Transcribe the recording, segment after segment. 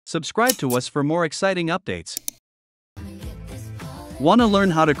Subscribe to us for more exciting updates. Want to learn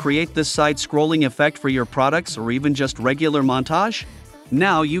how to create this side-scrolling effect for your products or even just regular montage?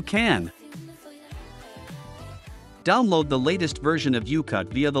 Now you can! Download the latest version of YouCut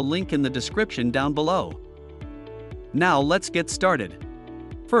via the link in the description down below. Now let's get started.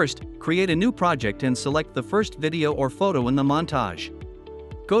 First, create a new project and select the first video or photo in the montage.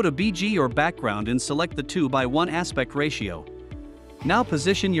 Go to BG or background and select the 2:1 aspect ratio. Now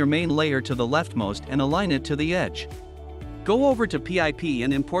position your main layer to the leftmost and align it to the edge. Go over to PIP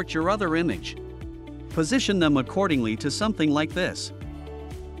and import your other image. Position them accordingly to something like this.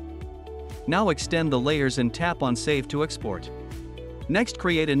 Now extend the layers and tap on Save to export. Next,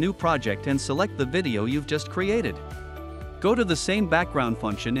 create a new project and select the video you've just created. Go to the same background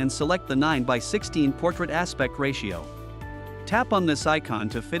function and select the 9:16 portrait aspect ratio. Tap on this icon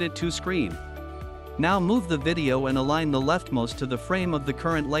to fit it to screen. Now move the video and align the leftmost to the frame of the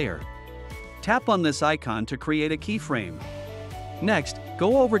current layer. Tap on this icon to create a keyframe. Next,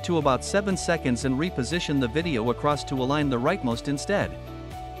 go over to about 7 seconds and reposition the video across to align the rightmost instead.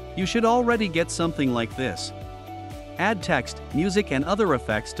 You should already get something like this. Add text, music and other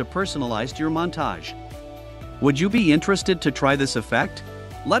effects to personalize your montage. Would you be interested to try this effect?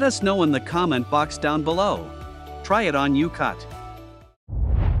 Let us know in the comment box down below. Try it on YouCut.